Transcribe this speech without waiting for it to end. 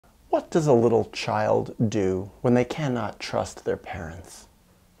What does a little child do when they cannot trust their parents?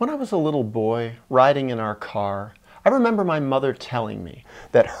 When I was a little boy, riding in our car, I remember my mother telling me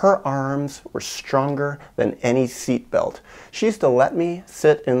that her arms were stronger than any seatbelt. She used to let me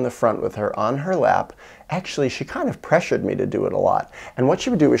sit in the front with her on her lap. Actually, she kind of pressured me to do it a lot. And what she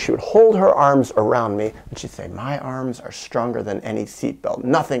would do is she would hold her arms around me and she'd say, "My arms are stronger than any seatbelt.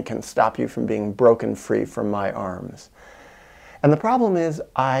 Nothing can stop you from being broken free from my arms." And the problem is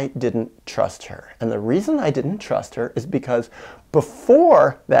I didn't trust her. And the reason I didn't trust her is because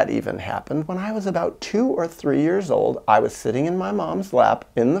before that even happened, when I was about 2 or 3 years old, I was sitting in my mom's lap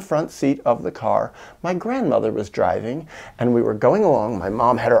in the front seat of the car. My grandmother was driving and we were going along. My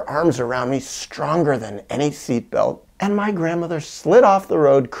mom had her arms around me stronger than any seatbelt. And my grandmother slid off the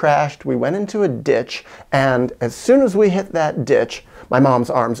road, crashed. We went into a ditch. And as soon as we hit that ditch, my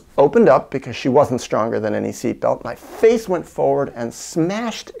mom's arms opened up because she wasn't stronger than any seatbelt. My face went forward and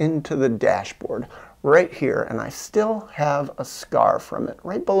smashed into the dashboard right here. And I still have a scar from it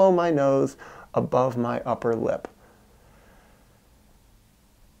right below my nose, above my upper lip.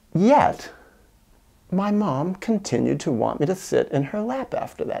 Yet, my mom continued to want me to sit in her lap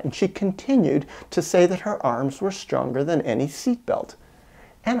after that. And she continued to say that her arms were stronger than any seatbelt.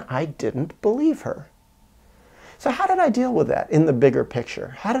 And I didn't believe her. So how did I deal with that in the bigger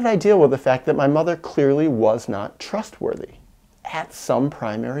picture? How did I deal with the fact that my mother clearly was not trustworthy at some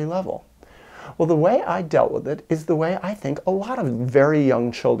primary level? Well, the way I dealt with it is the way I think a lot of very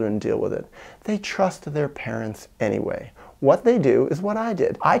young children deal with it. They trust their parents anyway. What they do is what I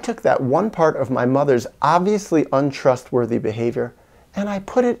did. I took that one part of my mother's obviously untrustworthy behavior and I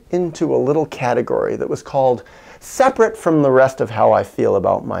put it into a little category that was called separate from the rest of how I feel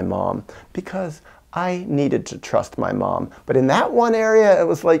about my mom, because I needed to trust my mom. But in that one area, it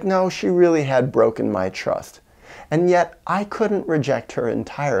was like, no, she really had broken my trust. And yet I couldn't reject her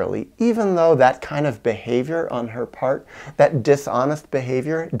entirely, even though that kind of behavior on her part, that dishonest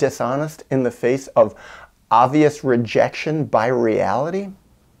behavior, dishonest in the face of obvious rejection by reality,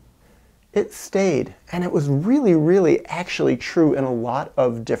 it stayed. And it was really, really actually true in a lot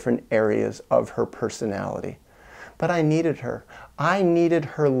of different areas of her personality. But I needed her. I needed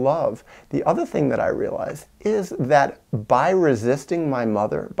her love. The other thing that I realized is that by resisting my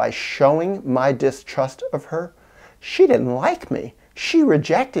mother, by showing my distrust of her, she didn't like me. She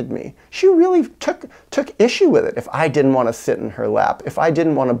rejected me. She really took issue with it if I didn't want to sit in her lap, if I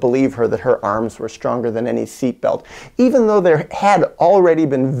didn't want to believe her that her arms were stronger than any seatbelt, even though there had already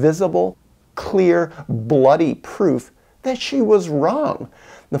been visible, clear, bloody proof that she was wrong.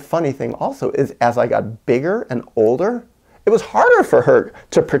 The funny thing also is as I got bigger and older, it was harder for her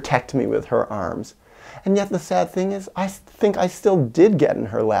to protect me with her arms. And yet the sad thing is, I think I still did get in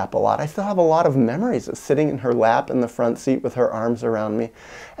her lap a lot. I still have a lot of memories of sitting in her lap in the front seat with her arms around me.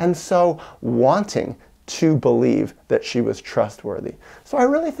 And so wanting to believe that she was trustworthy. So I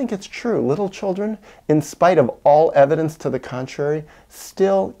really think it's true. Little children, in spite of all evidence to the contrary,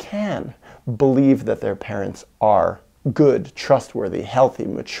 still can believe that their parents are good, trustworthy, healthy,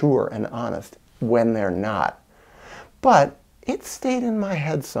 mature, and honest when they're not. But it stayed in my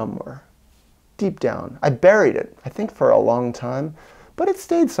head somewhere. Deep down. I buried it, I think for a long time, but it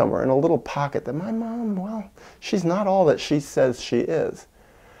stayed somewhere in a little pocket that my mom, well, she's not all that she says she is.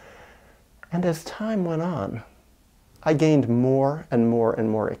 And as time went on, I gained more and more and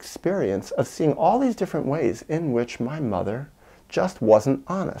more experience of seeing all these different ways in which my mother just wasn't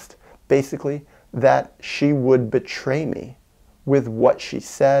honest. Basically, that she would betray me with what she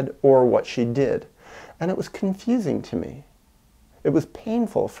said or what she did. And it was confusing to me. It was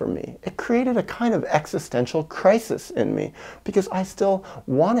painful for me. It created a kind of existential crisis in me because I still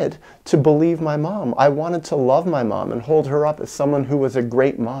wanted to believe my mom. I wanted to love my mom and hold her up as someone who was a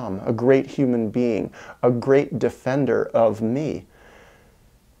great mom, a great human being, a great defender of me.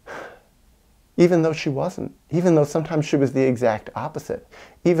 Even though she wasn't. Even though sometimes she was the exact opposite.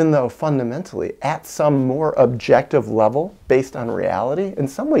 Even though fundamentally, at some more objective level, based on reality, in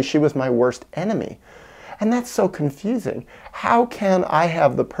some ways she was my worst enemy. And that's so confusing. How can I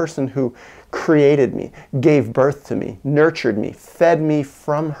have the person who created me, gave birth to me, nurtured me, fed me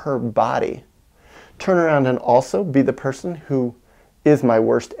from her body, turn around and also be the person who is my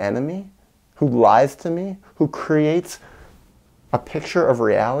worst enemy, who lies to me, who creates a picture of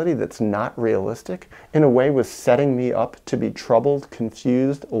reality that's not realistic, in a way was setting me up to be troubled,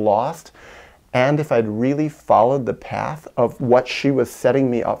 confused, lost, and if I'd really followed the path of what she was setting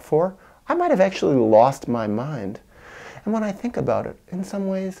me up for, I might have actually lost my mind. And when I think about it, in some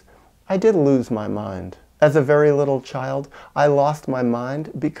ways, I did lose my mind. As a very little child, I lost my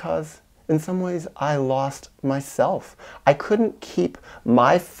mind because In some ways, I lost myself. I couldn't keep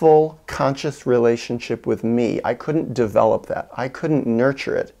my full conscious relationship with me. I couldn't develop that. I couldn't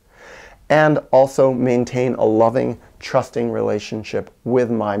nurture it. And also maintain a loving, trusting relationship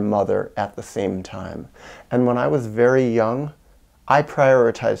with my mother at the same time. And when I was very young, I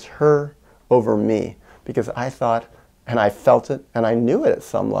prioritized her over me because I thought, and I felt it, and I knew it at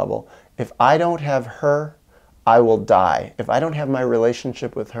some level, if I don't have her, I will die. If I don't have my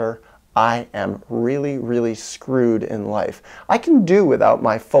relationship with her, I am really, really screwed in life. I can do without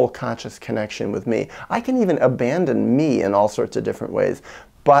my full conscious connection with me. I can even abandon me in all sorts of different ways,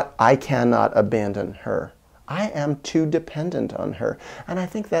 but I cannot abandon her. I am too dependent on her. And I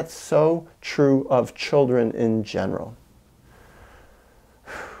think that's so true of children in general.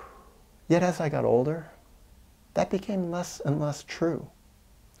 Yet as I got older, that became less and less true.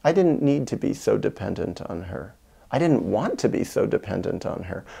 I didn't need to be so dependent on her. I didn't want to be so dependent on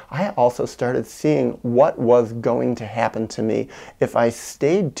her. I also started seeing what was going to happen to me if I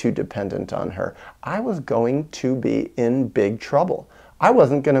stayed too dependent on her. I was going to be in big trouble. I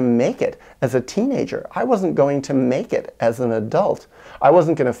wasn't going to make it as a teenager. I wasn't going to make it as an adult. I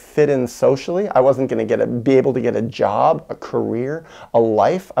wasn't going to fit in socially. I wasn't going to be able to get a job, a career, a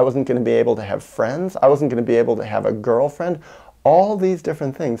life. I wasn't going to be able to have friends. I wasn't going to be able to have a girlfriend. All these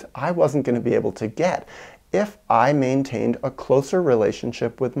different things I wasn't going to be able to get if I maintained a closer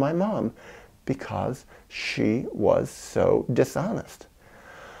relationship with my mom because she was so dishonest.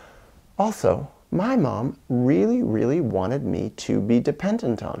 Also, my mom really, really wanted me to be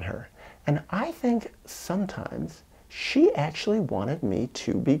dependent on her. And I think sometimes she actually wanted me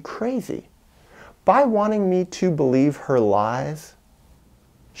to be crazy. By wanting me to believe her lies,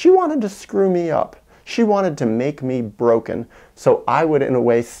 she wanted to screw me up. She wanted to make me broken so I would, in a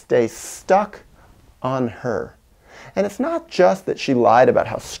way, stay stuck on her. And it's not just that she lied about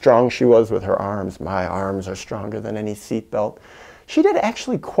how strong she was with her arms. My arms are stronger than any seatbelt. She did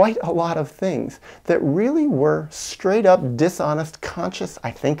actually quite a lot of things that really were straight up dishonest, conscious,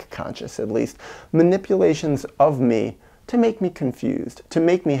 I think conscious at least, manipulations of me to make me confused, to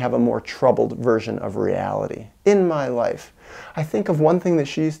make me have a more troubled version of reality in my life. I think of one thing that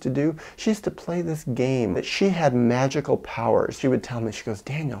she used to do. She used to play this game that she had magical powers. She would tell me, she goes,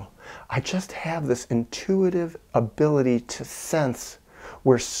 Daniel, I just have this intuitive ability to sense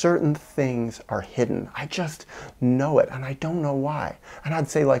where certain things are hidden. I just know it, and I don't know why. And I'd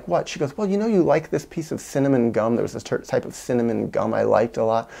say, like what? She goes, well, you know you like this piece of cinnamon gum. There was this type of cinnamon gum I liked a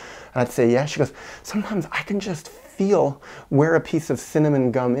lot. And I'd say, yeah. She goes, sometimes I can just feel where a piece of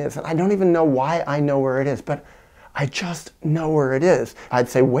cinnamon gum is. And I don't even know why I know where it is, but I just know where it is. I'd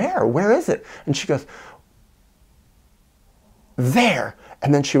say, where? Where is it? And she goes, there.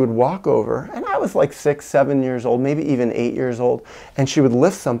 And then she would walk over, and I was like 6, 7 years old, maybe even 8 years old, and she would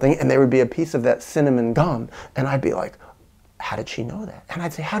lift something, and there would be a piece of that cinnamon gum, and I'd be like, how did she know that? And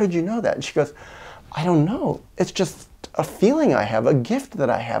I'd say, how did you know that? And she goes, I don't know. It's just a feeling I have, a gift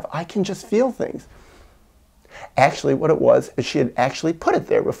that I have. I can just feel things. Actually, what it was is she had actually put it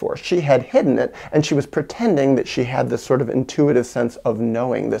there before. She had hidden it, and she was pretending that she had this sort of intuitive sense of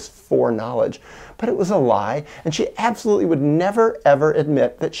knowing, this foreknowledge. But it was a lie, and she absolutely would never, ever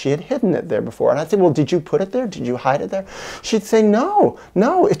admit that she had hidden it there before. And I'd say, well, did you put it there? Did you hide it there? She'd say, no,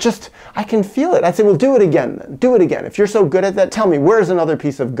 it's just, I can feel it. I'd say, well, do it again then. Do it again. If you're so good at that, tell me, where's another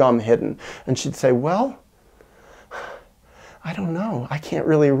piece of gum hidden? And she'd say, well, I don't know. I can't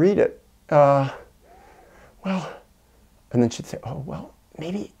really read it. Well, and then she'd say, oh, well,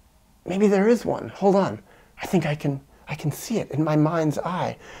 maybe there is one. Hold on. I think I can see it in my mind's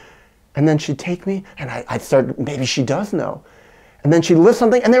eye. And then she'd take me, and I'd start, maybe she does know. And then she'd lift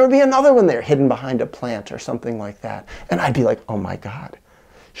something, and there would be another one there hidden behind a plant or something like that. And I'd be like, oh my God,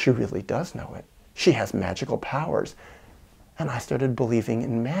 she really does know it. She has magical powers. And I started believing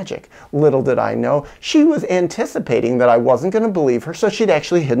in magic. Little did I know, she was anticipating that I wasn't going to believe her, so she'd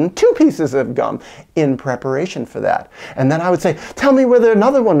actually hidden 2 pieces of gum in preparation for that. And then I would say, tell me where there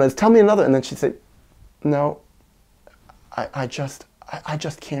another one is, tell me another. And then she'd say, no, I just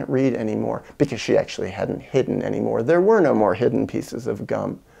can't read anymore, because she actually hadn't hidden anymore. There were no more hidden pieces of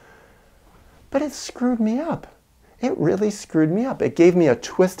gum. But it screwed me up. It really screwed me up. It gave me a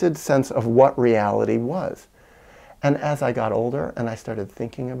twisted sense of what reality was. And as I got older and I started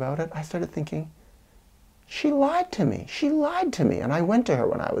thinking about it, I started thinking, she lied to me. She lied to me. And I went to her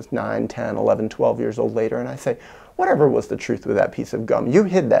when I was 9, 10, 11, 12 years old later, and I say, whatever was the truth with that piece of gum? You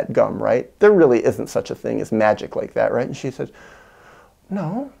hid that gum, right? There really isn't such a thing as magic like that, right? And she said,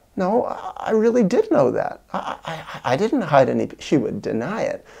 no, I really did know that. I didn't hide any. She would deny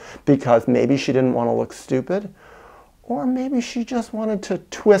it because maybe she didn't want to look stupid, Or maybe she just wanted to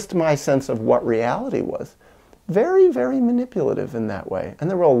twist my sense of what reality was. Very, very manipulative in that way. And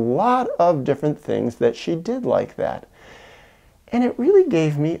there were a lot of different things that she did like that. And it really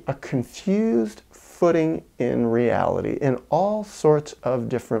gave me a confused footing in reality in all sorts of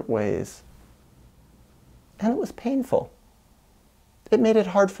different ways. And it was painful. It made it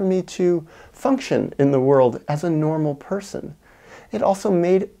hard for me to function in the world as a normal person. It also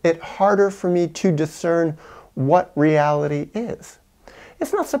made it harder for me to discern what reality is.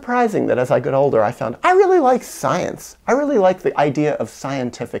 It's not surprising that as I got older, I found I really like science. I really like the idea of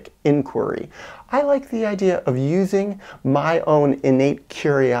scientific inquiry. I like the idea of using my own innate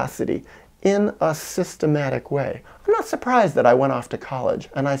curiosity in a systematic way. I'm not surprised that I went off to college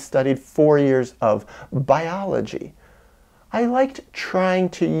and I studied 4 years of biology. I liked trying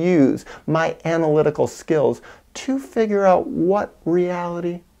to use my analytical skills to figure out what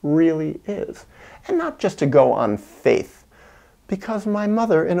reality really is. And not just to go on faith, because my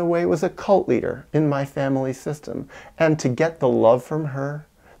mother, in a way, was a cult leader in my family system. And to get the love from her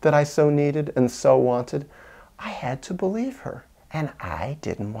that I so needed and so wanted, I had to believe her. And I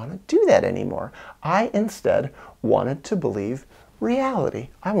didn't want to do that anymore. I instead wanted to believe reality.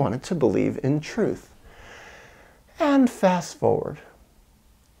 I wanted to believe in truth. And fast forward.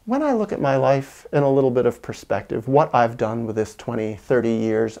 When I look at my life in a little bit of perspective, what I've done with this 20, 30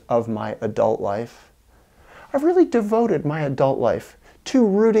 years of my adult life, I've really devoted my adult life to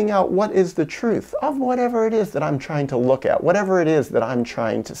rooting out what is the truth of whatever it is that I'm trying to look at, whatever it is that I'm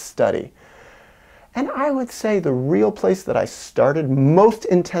trying to study. And I would say the real place that I started most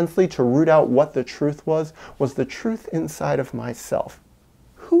intensely to root out what the truth was the truth inside of myself.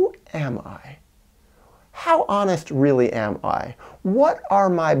 Who am I? How honest really am I? What are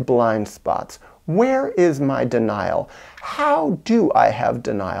my blind spots? Where is my denial? How do I have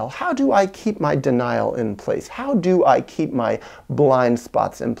denial? How do I keep my denial in place? How do I keep my blind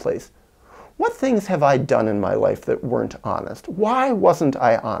spots in place? What things have I done in my life that weren't honest? Why wasn't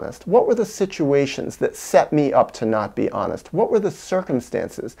I honest? What were the situations that set me up to not be honest? What were the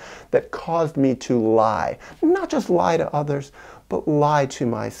circumstances that caused me to lie? Not just lie to others, but lie to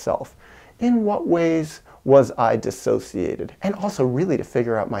myself. In what ways was I dissociated? And also really to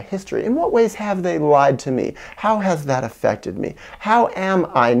figure out my history. In what ways have they lied to me? How has that affected me? How am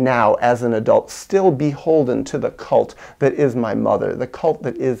I now as an adult still beholden to the cult that is my mother, the cult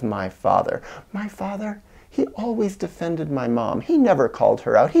that is my father? My father, he always defended my mom. He never called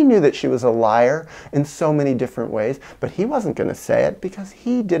her out. He knew that she was a liar in so many different ways, but he wasn't going to say it because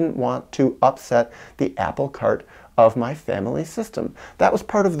he didn't want to upset the apple cart of my family system. That was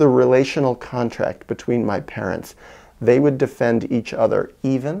part of the relational contract between my parents. They would defend each other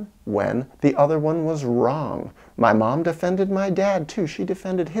even when the other one was wrong. My mom defended my dad too. She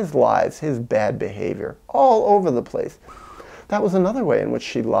defended his lies, his bad behavior, all over the place. That was another way in which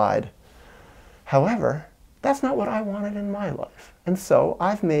she lied. However, that's not what I wanted in my life. And so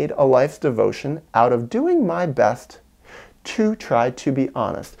I've made a life's devotion out of doing my best to try to be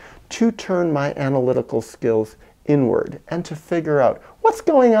honest, to turn my analytical skills inward and to figure out what's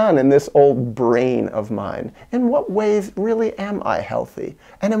going on in this old brain of mine. In what ways really am I healthy?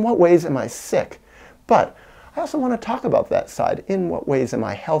 And in what ways am I sick? But I also want to talk about that side. In what ways am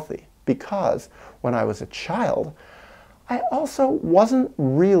I healthy? Because when I was a child, I also wasn't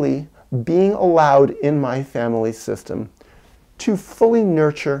really being allowed in my family system to fully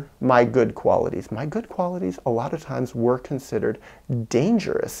nurture my good qualities. My good qualities a lot of times were considered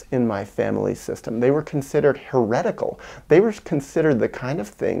dangerous in my family system. They were considered heretical. They were considered the kind of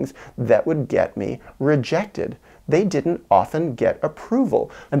things that would get me rejected. They didn't often get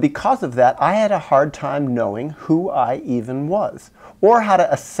approval. And because of that, I had a hard time knowing who I even was, or how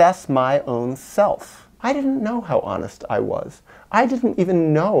to assess my own self. I didn't know how honest I was. I didn't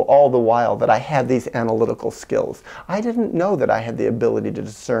even know all the while that I had these analytical skills. I didn't know that I had the ability to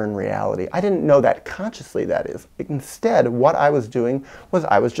discern reality. I didn't know that consciously, that is. Instead, what I was doing was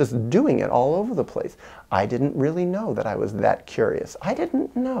I was just doing it all over the place. I didn't really know that I was that curious. I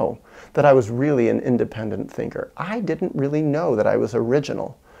didn't know that I was really an independent thinker. I didn't really know that I was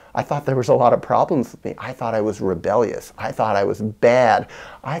original. I thought there was a lot of problems with me. I thought I was rebellious. I thought I was bad.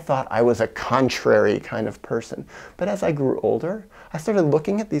 I thought I was a contrary kind of person. But as I grew older, I started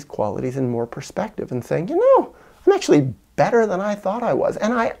looking at these qualities in more perspective and saying, you know, I'm actually better than I thought I was.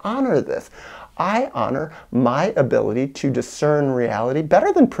 And I honor this. I honor my ability to discern reality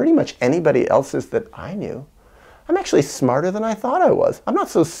better than pretty much anybody else's that I knew. I'm actually smarter than I thought I was. I'm not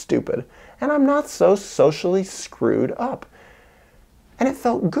so stupid. And I'm not so socially screwed up. And it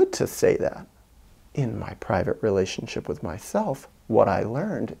felt good to say that. In my private relationship with myself, what I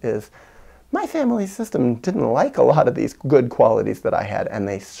learned is My family system didn't like a lot of these good qualities that I had, and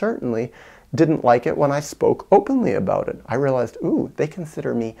they certainly didn't like it when I spoke openly about it. I realized, ooh, they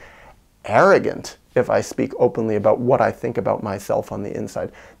consider me arrogant if I speak openly about what I think about myself on the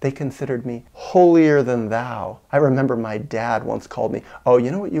inside. They considered me holier than thou. I remember my dad once called me, oh,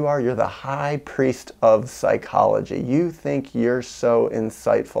 you know what you are? You're the high priest of psychology. You think you're so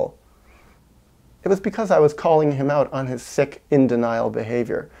insightful. It was because I was calling him out on his sick, in-denial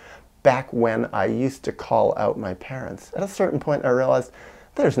behavior. Back when I used to call out my parents. At a certain point I realized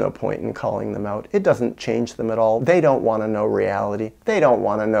there's no point in calling them out. It doesn't change them at all. They don't want to know reality. They don't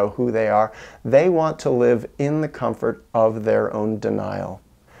want to know who they are. They want to live in the comfort of their own denial.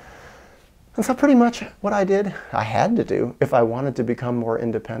 And so pretty much what I did, I had to do if I wanted to become more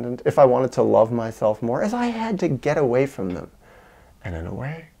independent, if I wanted to love myself more, is I had to get away from them. And in a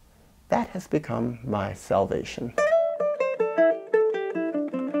way, that has become my salvation.